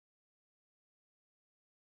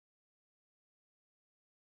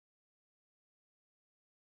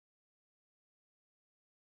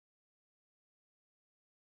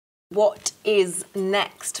What is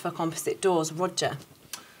next for composite doors, Roger?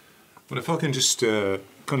 Well, if I can just kind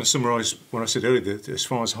of summarise what I said earlier, that as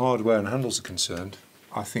far as hardware and handles are concerned,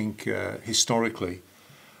 I think historically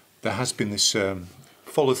there has been this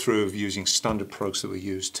follow-through of using standard products that were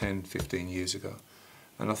used 10, 15 years ago.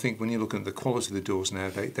 And I think when you look at the quality of the doors now,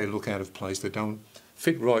 they look out of place. They don't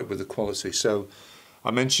fit right with the quality. So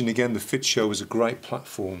I mentioned again the Fit Show is a great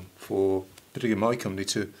platform for particularly my company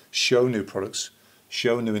to show new products,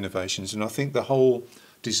 show new innovations. And I think the whole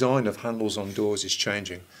design of handles on doors is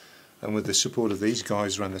changing. And with the support of these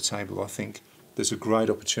guys around the table, I think there's a great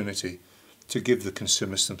opportunity to give the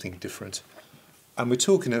consumer something different. And we're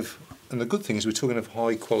talking of, and the good thing is we're talking of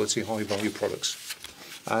high quality, high value products.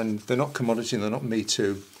 And they're not commodity, they're not me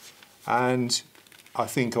too. And I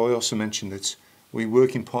think I also mentioned that we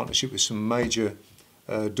work in partnership with some major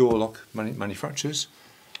door lock manufacturers.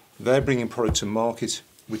 They're bringing product to market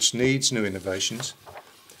which needs new innovations.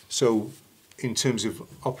 So in terms of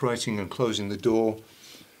operating and closing the door,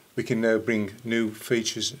 we can now bring new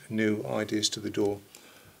features, new ideas to the door.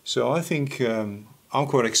 So I think I'm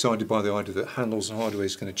quite excited by the idea that handles and hardware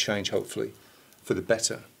is going to change, hopefully, for the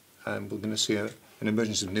better. And we're going to see an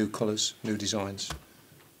emergence of new colours, new designs,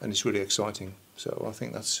 and it's really exciting. So I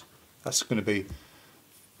think that's going to be,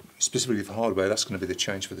 specifically for hardware, that's going to be the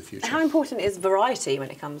change for the future. How important is variety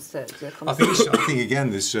when it comes to the I think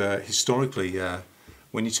again, there's historically,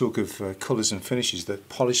 when you talk of colours and finishes, the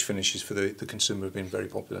polished finishes for the consumer have been very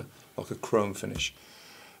popular, like a chrome finish.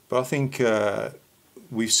 But I think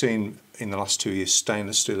we've seen in the last 2 years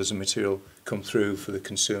stainless steel as a material come through for the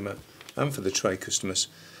consumer and for the trade customers.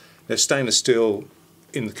 Now, stainless steel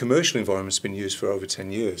in the commercial environment has been used for over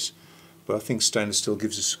 10 years, but I think stainless steel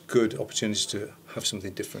gives us good opportunities to have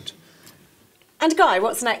something different. And Guy,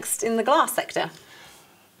 what's next in the glass sector?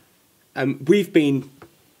 We've been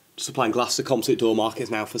supplying glass to composite door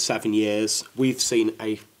markets now for 7 years. We've seen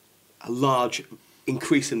a large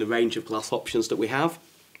increase in the range of glass options that we have,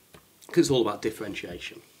 because it's all about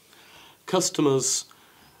differentiation. Customers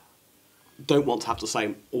don't want to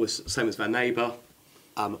have always the same as their neighbour.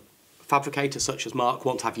 Fabricators such as Mark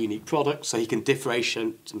want to have unique products so he can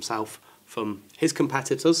differentiate himself from his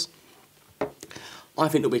competitors. I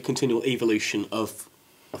think there'll be a continual evolution of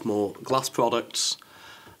more glass products.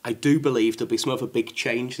 I do believe there'll be some other big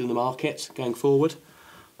changes in the market going forward.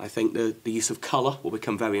 I think the use of colour will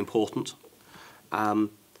become very important.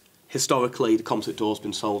 Historically, the composite door's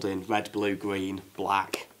been sold in red, blue, green,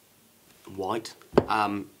 black, and white.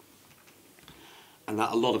 And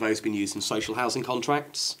that a lot of those have been used in social housing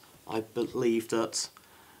contracts. I believe that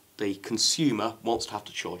the consumer wants to have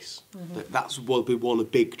the choice. That will be one of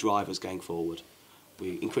the big drivers going forward.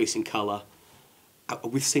 We're increasing colour.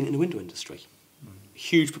 We've seen it in the window industry. A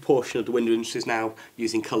huge proportion of the window industry is now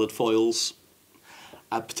using coloured foils,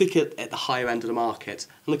 particularly at the higher end of the market.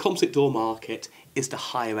 And the composite door market is the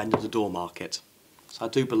higher end of the door market. So I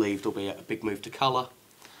do believe there'll be a big move to colour.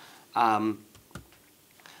 And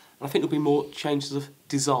I think there'll be more changes of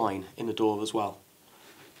design in the door as well.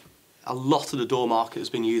 A lot of the door market has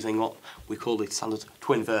been using what we call the standard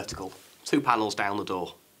twin vertical, 2 panels down the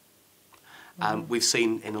door. We've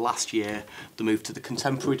seen in the last year the move to the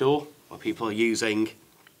contemporary door, where people are using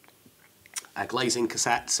glazing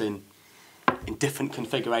cassettes in different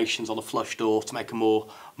configurations on a flush door to make a more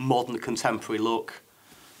modern contemporary look.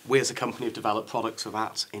 We as a company have developed products for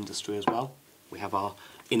that industry as well. We have our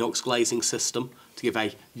inox glazing system to give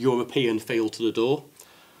a European feel to the door.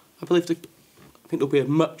 I think there'll be a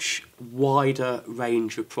much wider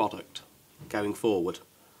range of product going forward.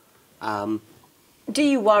 Do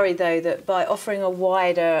you worry, though, that by offering a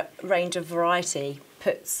wider range of variety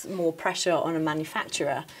puts more pressure on a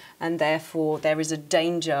manufacturer, and therefore there is a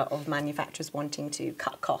danger of manufacturers wanting to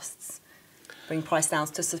cut costs, bring price down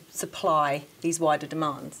to supply these wider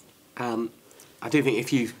demands? I do think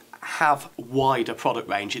if you have wider product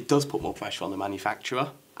range, it does put more pressure on the manufacturer.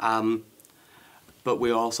 But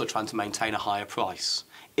we're also trying to maintain a higher price.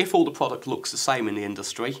 If all the product looks the same in the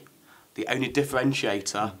industry, the only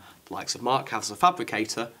differentiator the likes of Mark has as a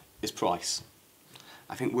fabricator is price.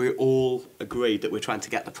 I think we all agreed that we're trying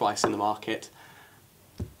to get the price in the market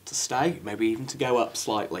to stay, maybe even to go up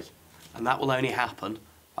slightly. And that will only happen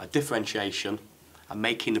by differentiation and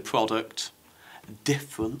making the product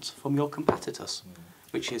different from your competitors,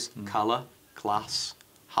 which is colour, glass,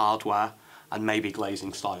 hardware, and maybe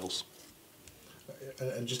glazing styles.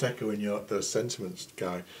 And just echoing those sentiments,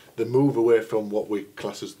 Guy, the move away from what we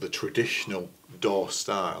class as the traditional door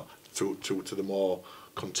style to the more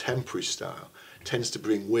contemporary style tends to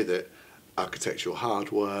bring with it architectural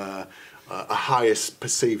hardware, a higher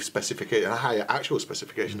perceived specification, a higher actual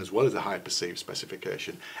specification as well as a higher perceived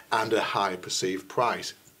specification, and a higher perceived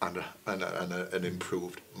price, and an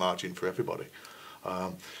improved margin for everybody.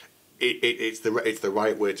 It's the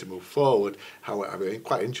right way to move forward. However, I mean,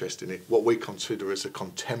 quite interesting, what we consider as a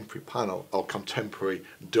contemporary panel or contemporary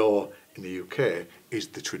door in the UK is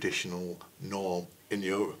the traditional norm in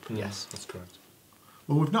Europe. Yes, that's correct.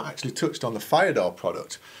 Well, we've not actually touched on the fire door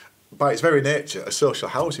product. By its very nature, a social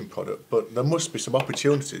housing product, but there must be some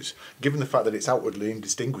opportunities, given the fact that it's outwardly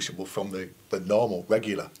indistinguishable from the normal,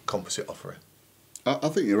 regular composite offering. I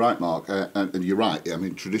think you're right, Mark, and you're right. I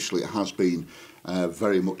mean, traditionally it has been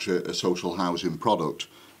very much a social housing product,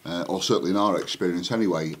 or certainly in our experience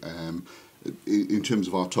anyway. In terms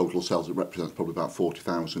of our total sales, it represents probably about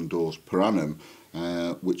 40,000 doors per annum,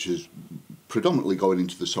 which is predominantly going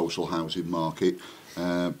into the social housing market,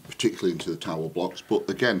 particularly into the tower blocks. But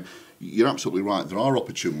again, you're absolutely right, there are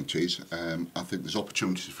opportunities. I think there's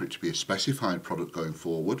opportunities for it to be a specified product going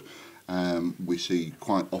forward. We see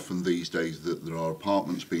quite often these days that there are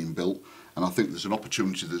apartments being built, and I think there's an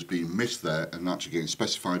opportunity that's being missed there and actually getting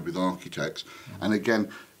specified with architects. And again,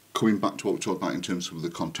 coming back to what we talked about in terms of the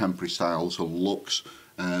contemporary styles or looks,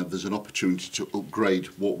 there's an opportunity to upgrade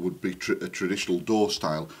what would be a traditional door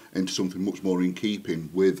style into something much more in keeping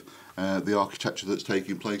with the architecture that's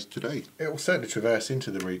taking place today. It will certainly traverse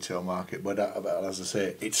into the retail market, but as I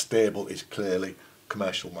say, it's stable, it's clearly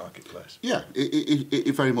commercial marketplace. Yeah,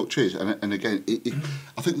 it very much is, and again,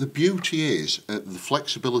 I think the beauty is the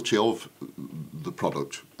flexibility of the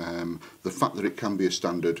product, the fact that it can be a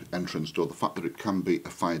standard entrance door, the fact that it can be a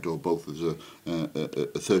fire door, both as a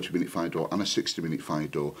 30-minute fire door and a 60-minute fire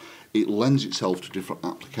door. It lends itself to different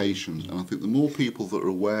applications, and I think the more people that are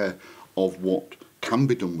aware of what can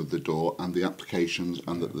be done with the door and the applications,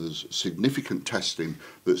 and that there's significant testing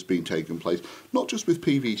that's been taking place, not just with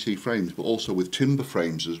PVC frames but also with timber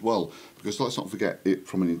frames as well, because let's not forget, it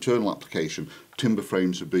from an internal application, timber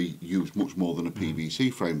frames would be used much more than a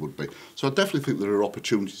PVC frame would be. So I definitely think there are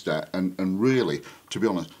opportunities there, and really, to be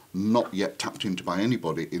honest, not yet tapped into by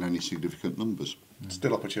anybody in any significant numbers.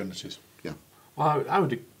 Still opportunities. Yeah. Well, I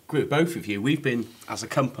would agree with both of you. We've been, as a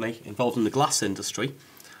company, involved in the glass industry,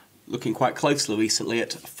 looking quite closely recently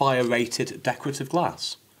at fire-rated decorative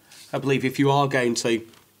glass. I believe if you are going to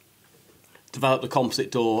develop the composite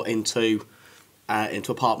door into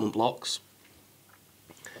apartment blocks,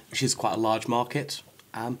 which is quite a large market,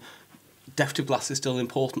 decorative glass is still an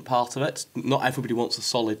important part of it. Not everybody wants a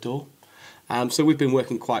solid door. So we've been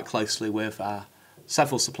working quite closely with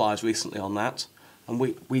several suppliers recently on that, and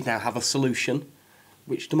we now have a solution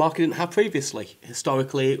which the market didn't have previously.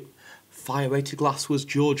 Historically, fire-rated glass was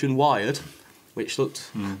Georgian wired, which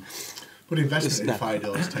looked... But investment in fire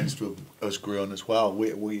doors tends to have grown as well.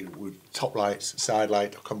 We top lights, side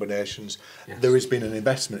light combinations. Yes. There has been an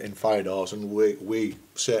investment in fire doors, and we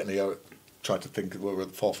certainly are trying to think that we're at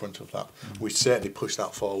the forefront of that. We certainly push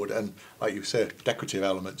that forward, and like you say, decorative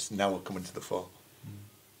elements now are coming to the fore.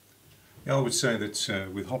 Yeah, I would say that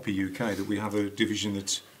with Hoppy UK that we have a division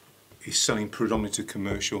that is selling predominantly to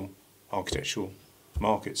commercial architectural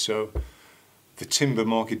market. So the timber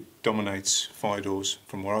market dominates fire doors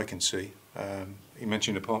from what I can see. You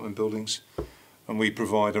mentioned apartment buildings, and we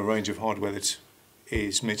provide a range of hardware that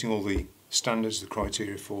is meeting all the standards, the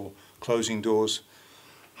criteria for closing doors,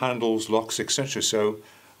 handles, locks, etc. So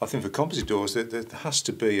I think for composite doors there has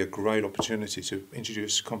to be a great opportunity to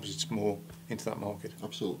introduce composites more into that market.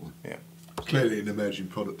 Absolutely. Yeah. Clearly an emerging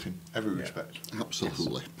product in every respect.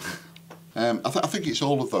 Absolutely. Yes. I think it's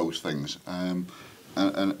all of those things. And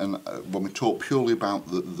when we talk purely about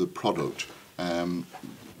the product,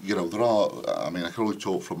 you know, there are, I mean, I can only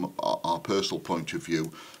talk from our personal point of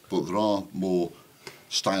view, but there are more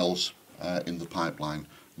styles in the pipeline.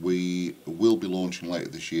 We will be launching later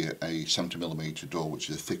this year a 70mm door, which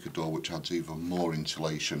is a thicker door which adds even more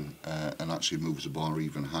insulation and actually moves the bar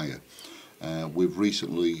even higher. We've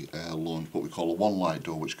recently launched what we call a one-light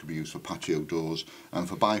door, which can be used for patio doors and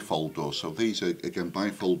for bifold doors. So these are, again,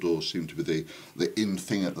 bifold doors seem to be the in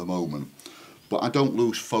thing at the moment. But I don't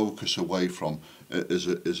lose focus away from, as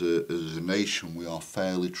a nation, we are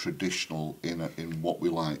fairly traditional in what we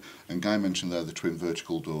like. And Guy mentioned there the twin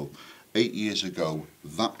vertical door. 8 years ago,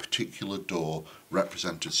 that particular door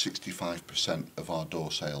represented 65% of our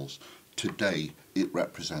door sales. Today, it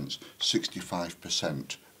represents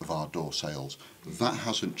 65% of our door sales. That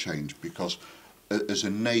hasn't changed because as a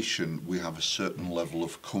nation we have a certain level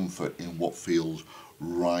of comfort in what feels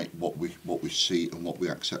right what we see and what we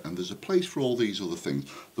accept. And there's a place for all these other things.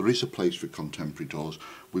 There is a place for contemporary doors.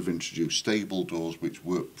 We've introduced stable doors which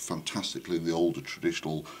work fantastically in the older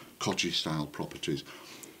traditional cottage style properties,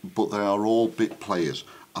 but they are all bit players.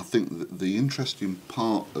 I think that the interesting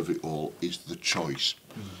part of it all is the choice.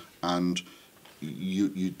 And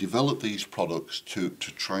you develop these products to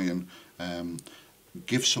try and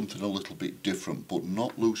give something a little bit different, but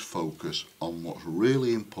not lose focus on what's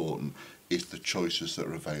really important is the choices that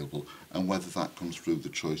are available, and whether that comes through the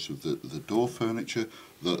choice of the door furniture,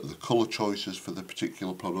 the colour choices for the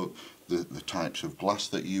particular product, the types of glass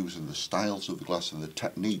that you use and the styles of the glass and the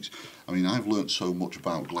techniques. I mean, I've learnt so much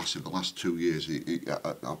about glass in the last 2 years.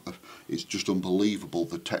 It's just unbelievable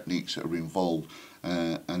the techniques that are involved,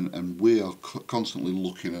 and we are constantly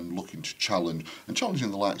looking to challenge and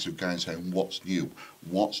challenging the likes of guys saying, what's new,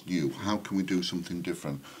 how can we do something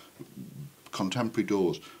different? Contemporary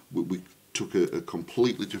doors, we took a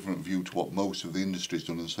completely different view to what most of the industry's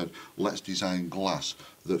done and said, let's design glass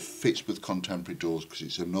that fits with contemporary doors because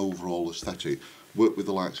it's an overall aesthetic. Worked with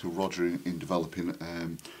the likes of Roger in developing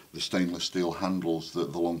the stainless steel handles, the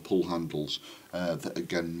long pull handles that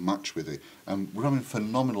again match with it. And we're having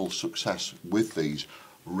phenomenal success with these,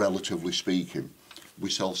 relatively speaking. We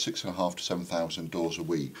sell 6,500 to 7,000 doors a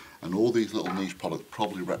week, and all these little niche products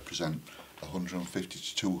probably represent 150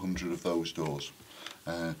 to 200 of those doors.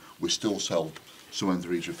 We still sell somewhere in the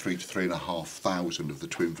region of 3,000 to 3,500 of the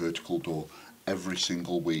twin vertical door every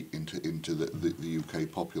single week into the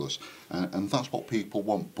UK populace, and that's what people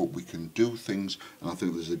want. But we can do things, and I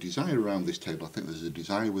think there's a desire around this table. I think there's a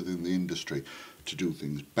desire within the industry to do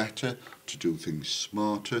things better, to do things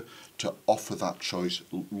smarter, to offer that choice.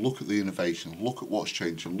 Look at the innovation, look at what's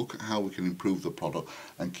changed, and look at how we can improve the product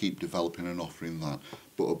and keep developing and offering that.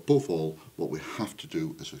 But above all, what we have to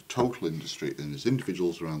do as a total industry and as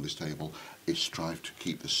individuals around this table is strive to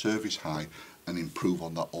keep the service high and improve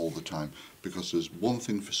on that all the time. Because there's one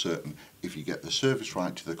thing for certain, if you get the service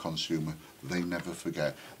right to the consumer, they never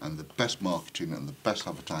forget. And the best marketing and the best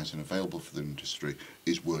advertising available for the industry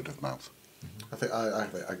is word of mouth. I think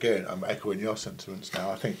again, I'm echoing your sentiments now.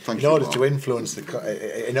 I think Thank in order you, to influence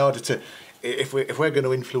if we're going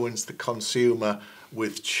to influence the consumer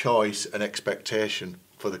with choice and expectation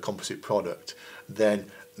for the composite product, then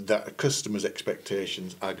that customers'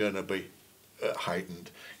 expectations are going to be heightened.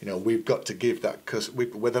 You know, we've got to give that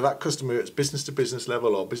whether that customer is business to business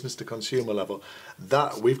level or business to consumer level,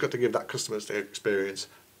 that we've got to give that customer's experience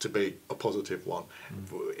to be a positive one.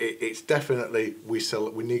 It's definitely we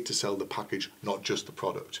need to sell the package, not just the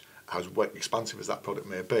product. As expansive as that product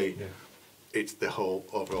may be, it's the whole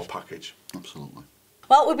overall package. Absolutely.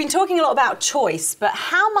 Well, we've been talking a lot about choice, but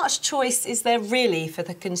how much choice is there really for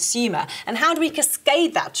the consumer? And how do we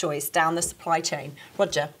cascade that choice down the supply chain?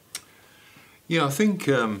 Roger? Yeah, I think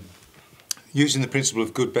using the principle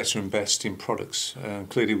of good, better and best in products,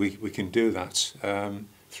 clearly we can do that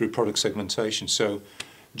through product segmentation. So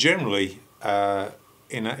generally,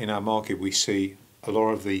 in our market, we see a lot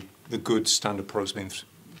of the good standard products being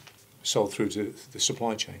sold through to the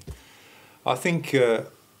supply chain. I think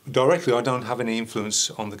directly I don't have any influence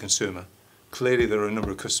on the consumer. Clearly there are a number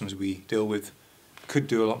of customers we deal with, could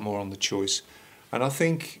do a lot more on the choice. And I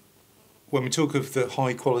think when we talk of the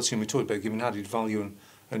high quality and we talk about giving added value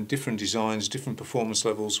and different designs, different performance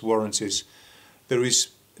levels, warranties, there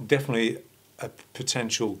is definitely a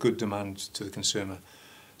potential good demand to the consumer.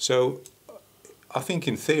 So I think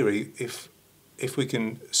in theory, if we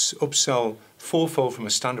can upsell fourfold from a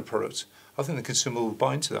standard product, I think the consumer will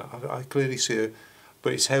buy into that. I clearly see it,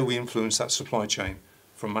 but it's how we influence that supply chain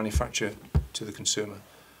from manufacturer to the consumer.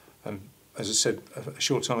 And as I said a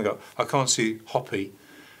short time ago, I can't see Hoppy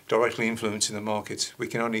directly influencing the market. We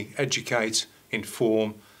can only educate,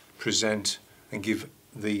 inform, present, and give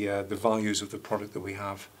the values of the product that we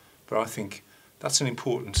have. But I think that's an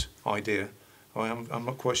important idea. I'm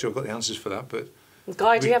not quite sure I've got the answers for that, but...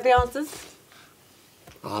 Guy, do you have the answers?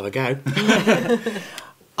 I'll have a go.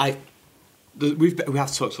 We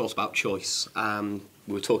have talked a lot about choice.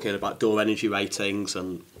 We were talking about door energy ratings,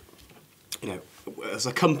 and you know, as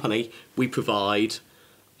a company, we provide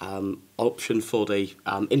option for the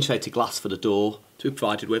insulated glass for the door to be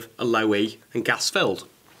provided with a low E and gas filled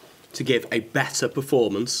to give a better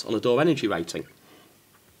performance on a door energy rating.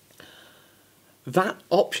 That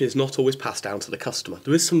option is not always passed down to the customer.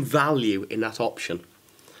 There is some value in that option,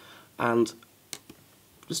 and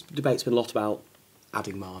this debate's been a lot about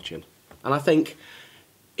adding margin. And I think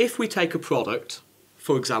if we take a product,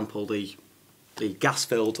 for example, the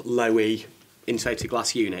gas-filled low-E insulated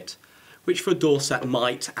glass unit, which for a door set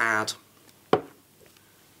might add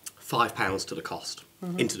 £5 to the cost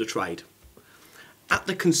into the trade. At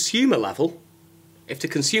the consumer level, if the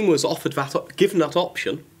consumer was offered given that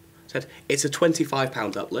option, said it's a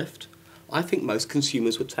 £25 uplift, I think most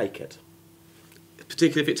consumers would take it.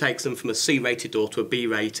 Particularly if it takes them from a C-rated door to a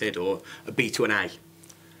B-rated or a B to an A.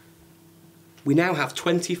 We now have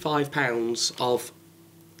 £25 of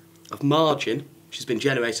margin, which has been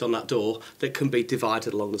generated on that door, that can be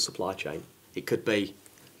divided along the supply chain. It could be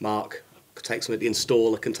Mark could take some of it, the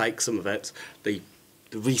installer can take some of it, the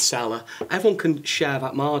reseller. Everyone can share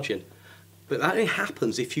that margin. But that only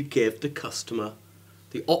happens if you give the customer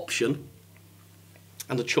the option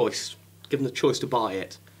and the choice, give them the choice to buy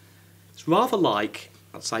it. It's rather like,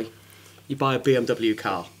 let's say, you buy a BMW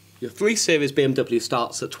car. Your 3 Series BMW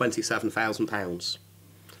starts at £27,000.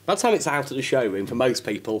 By the time it's out of the showroom, for most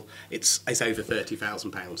people, it's over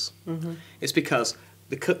 £30,000. Mm-hmm. It's because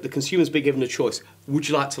the consumer's been given a choice. Would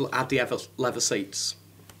you like to add the leather seats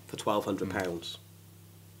for £1,200?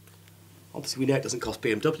 Obviously, we know it doesn't cost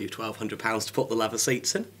BMW £1,200 to put the leather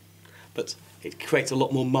seats in, but it creates a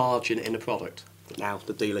lot more margin in the product that now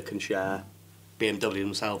the dealer can share, BMW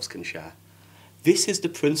themselves can share. This is the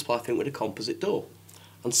principle, I think, with a composite door.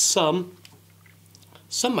 And some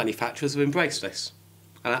manufacturers have embraced this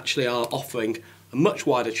and actually are offering a much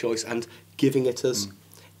wider choice and giving it as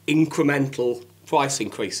incremental price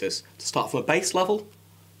increases to start from a base level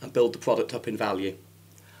and build the product up in value.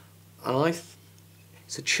 And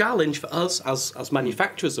it's a challenge for us as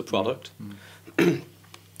manufacturers of product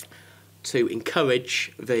to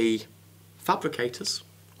encourage the fabricators,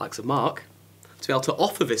 like of Mark, to be able to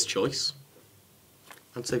offer this choice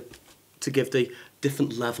and to give the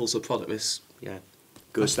different levels of product. This,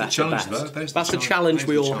 good, that's the challenge. That's the challenge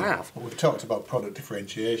we all have. Well, we've talked about product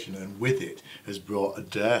differentiation, and with it has brought a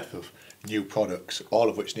dearth of new products, all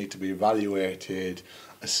of which need to be evaluated,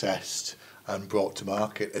 assessed, and brought to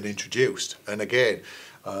market and introduced. And again,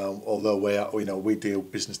 although we deal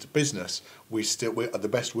business to business, the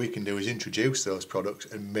best we can do is introduce those products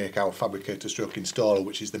and make our fabricator stroke installer,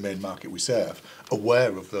 which is the main market we serve,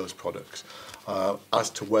 aware of those products.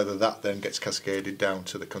 As to whether that then gets cascaded down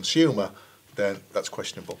to the consumer, then that's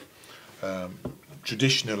questionable.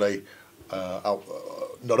 Traditionally,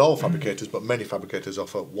 not all fabricators, but many fabricators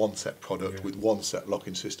offer one set product with one set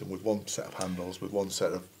locking system, with one set of handles, with one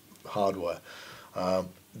set of hardware.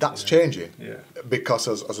 That's changing because,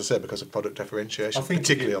 as I said, because of product differentiation,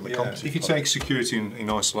 particularly on the composite. If you take security in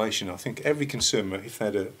isolation, I think every consumer, if they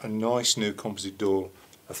had a nice new composite door,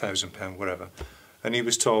 £1,000, whatever, and he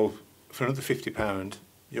was told for another £50,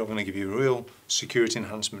 you're going to give you a real security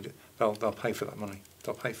enhancement, they'll pay for that money.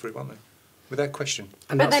 They'll pay for it, won't they? Without question.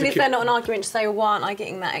 But then is there not an argument to say, well, why aren't I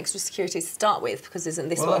getting that extra security to start with? Because isn't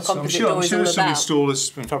this what a composite door is all about? I'm sure some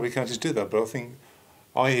installers and fabricators do that, but I think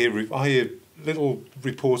I hear little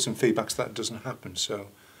reports and feedbacks that doesn't happen. So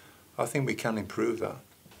I think we can improve that.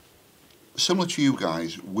 Similar to you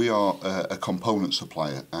guys, we are a component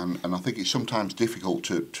supplier, and I think it's sometimes difficult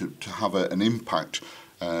to have an impact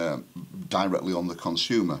directly on the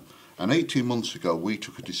consumer. And 18 months ago, we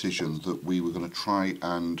took a decision that we were going to try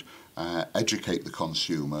and educate the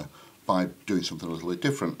consumer by doing something a little bit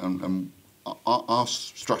different. And our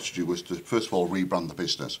strategy was to, first of all, rebrand the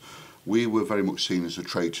business. We were very much seen as a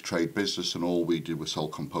trade-to-trade business, and all we did was sell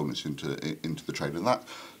components into the trade. And that,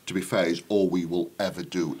 to be fair, is all we will ever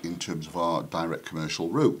do in terms of our direct commercial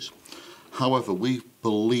routes. However, we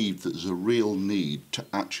believe that there's a real need to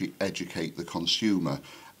actually educate the consumer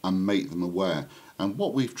and make them aware. And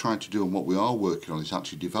what we've tried to do and what we are working on is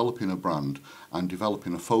actually developing a brand and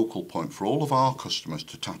developing a focal point for all of our customers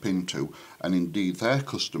to tap into, and indeed their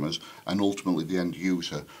customers and ultimately the end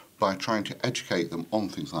user, by trying to educate them on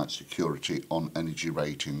things like security, on energy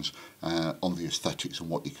ratings, on the aesthetics and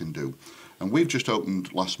what you can do. And we've just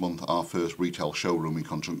opened last month our first retail showroom in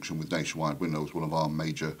conjunction with Nationwide Windows, one of our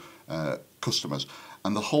major customers.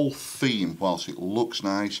 And the whole theme, whilst it looks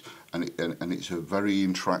nice and it's a very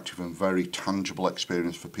interactive and very tangible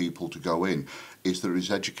experience for people to go in, is there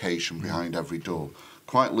is education behind every door.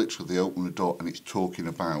 Quite literally, they open a door and it's talking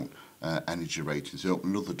about energy ratings. They open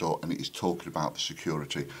another door and it is talking about the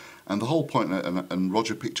security. And the whole point, and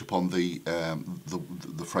Roger picked up on the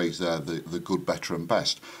phrase there, the good, better and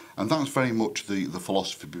best. And that's very much the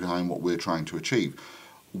philosophy behind what we're trying to achieve.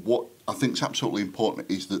 What I think is absolutely important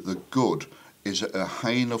is that the good is at a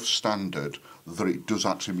high enough standard that it does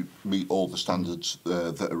actually meet all the standards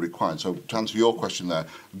that are required. So to answer your question there,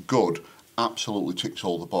 good absolutely ticks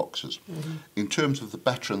all the boxes. Mm-hmm. In terms of the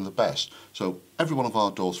better and the best, so every one of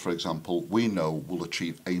our doors, for example, we know will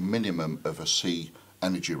achieve a minimum of a C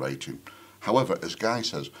energy rating. However, as Guy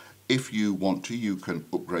says, If you want to, you can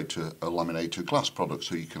upgrade to a laminated glass product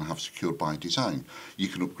so you can have secured by design. You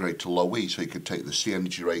can upgrade to low E so you can take the C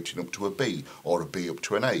energy rating up to a B or a B up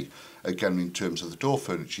to an A. Again, in terms of the door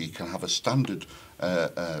furniture, you can have a standard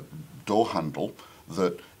door handle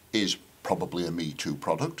that is probably a Me Too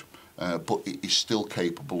product, but it is still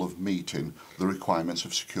capable of meeting the requirements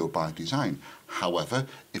of secured by design. However,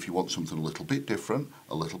 if you want something a little bit different,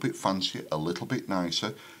 a little bit fancier, a little bit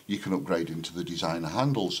nicer, you can upgrade into the designer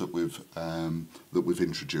handles that we've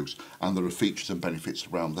introduced, and there are features and benefits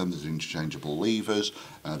around them. There's interchangeable levers.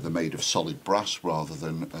 They're made of solid brass rather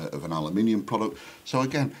than of an aluminium product. So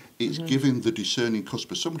again, it's giving the discerning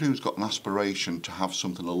customer, somebody who's got an aspiration to have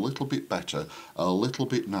something a little bit better, a little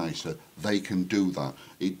bit nicer, they can do that.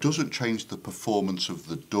 It doesn't change the performance of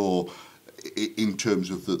the door in terms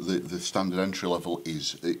of the standard entry level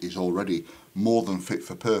is already more than fit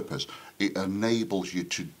for purpose. It enables you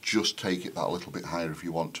to just take it that little bit higher if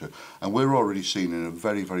you want to. And we're already seeing in a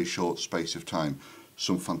very, very short space of time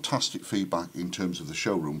some fantastic feedback in terms of the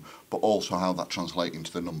showroom, but also how that translates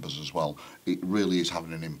into the numbers as well. It really is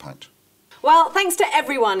having an impact. Well, thanks to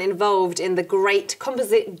everyone involved in the great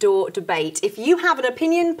composite door debate. If you have an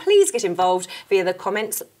opinion, please get involved via the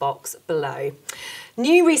comments box below.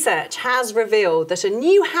 New research has revealed that a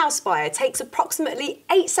new house buyer takes approximately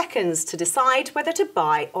 8 seconds to decide whether to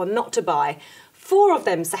buy or not to buy. 4 of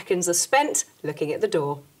them seconds are spent looking at the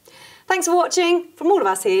door. Thanks for watching. From all of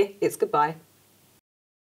us here, it's goodbye.